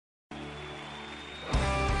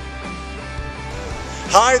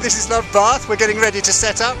Hi, this is Love Bath. We're getting ready to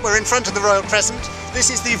set up. We're in front of the Royal Crescent. This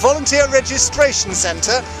is the Volunteer Registration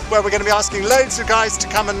Centre, where we're going to be asking loads of guys to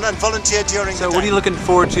come and volunteer during the day. So what are you looking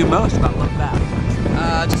forward to most about Love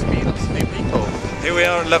Bath? Just meeting lots of new people. Here we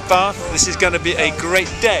are at Love Bath. This is going to be a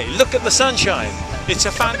great day. Look at the sunshine. It's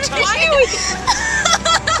a fantastic...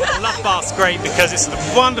 Love Bath's great because it's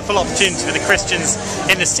a wonderful opportunity for the Christians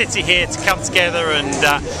in the city here to come together and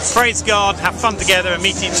praise God, have fun together and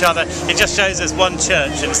meet each other. It just shows there's one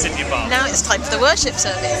church in the city of Bath. Now it's time for the worship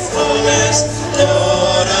service.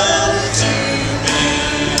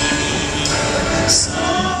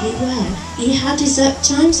 Beware. He had his up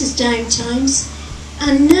times, his down times,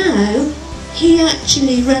 and now he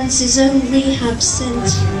actually runs his own rehab centre.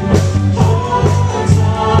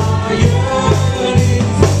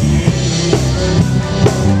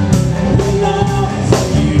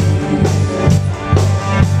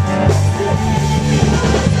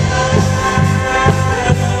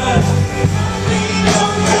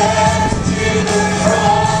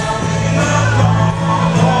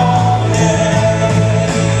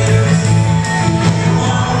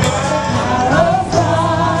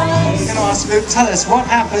 Tell us what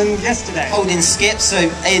happened yesterday. Holding skips, so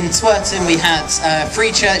in Twerton we had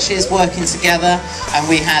 3 churches working together, and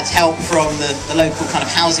we had help from the local kind of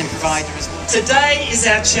housing provider as well. Today is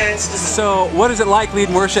our chance to... So what is it like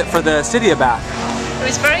leading worship for the city of Bath? It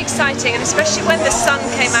was very exciting, and especially when the sun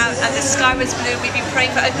came out and the sky was blue. We've been praying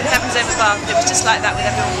for open heavens over Bath. It was just like that with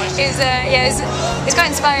everyone worshiping. It's quite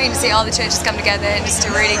inspiring to see all the churches come together and just to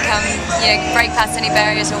really come, break past any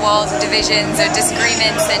barriers or walls or divisions or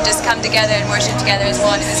disagreements and just come together and worship together as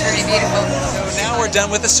one. It was really beautiful. So now we're done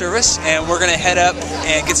with the service and we're going to head up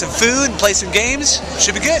and get some food and play some games.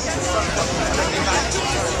 Should be good.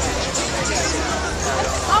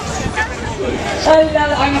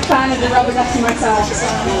 I'm a fan of the rubber ducky myself.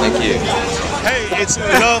 Thank you. Hey, it's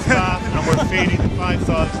Love Bath and we're feeding the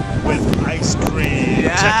pythons with ice cream.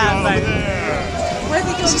 Yeah, Check it out over there. Where have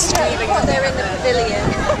you gone streaming? They're in the pavilion.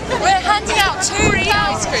 We're handing out 2,000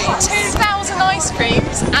 ice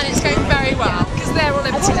creams, and it's going very well because they're all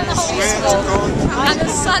empty now. And the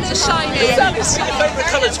sun is shining. It's your favourite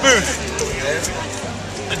coloured spoon.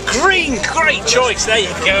 The green, great choice. There you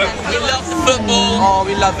go. We love the football. Oh,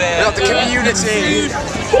 we love it. We love the community.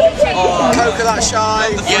 Oh, coconut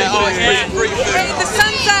shy. The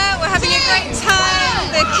sun's out, we're having a great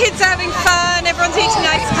time, the kids are having fun, everyone's eating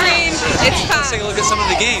ice cream, it's fun. Let's take a look at some of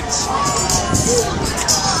the games.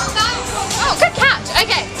 Oh, good catch.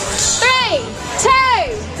 Okay. 3, 2,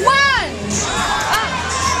 1.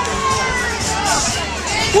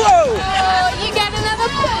 Whoa! Oh, you get another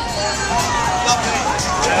point.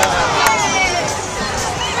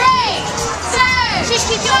 3, 2,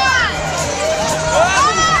 1.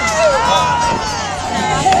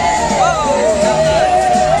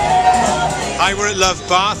 Hi, we're at Love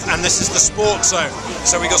Bath and this is the sports zone.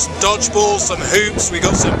 So we got some dodgeball, some hoops, we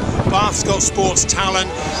got some Bath's got sports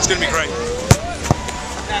talent. It's going to be great.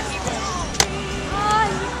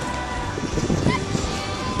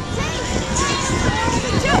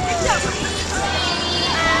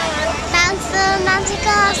 Bounce the magic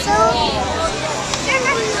castle.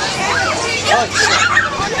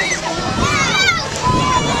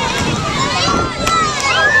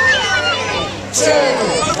 2,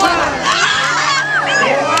 1.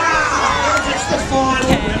 It's the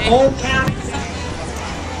final. All count.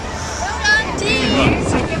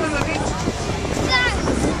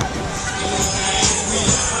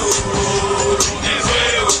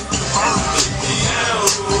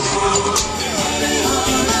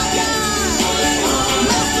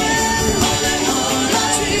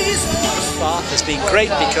 Bath has been great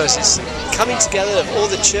because it's coming together of all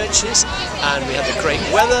the churches, and we have a great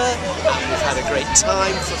weather and we've had a great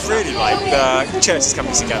time. Really like the churches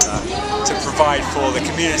coming together to provide for the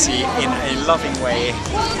community in a loving way.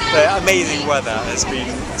 The amazing weather has been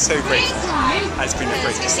so great. It's been a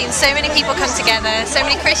great We've seen so many people come together, so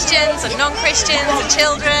many Christians and non-Christians and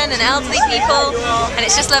children and elderly people, and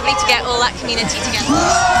it's just lovely to get all that community together.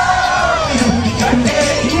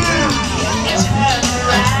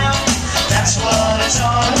 That's what it's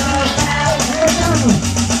all about.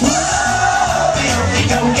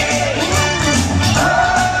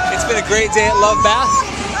 It's been a great day at Love Bath.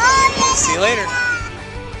 See you later.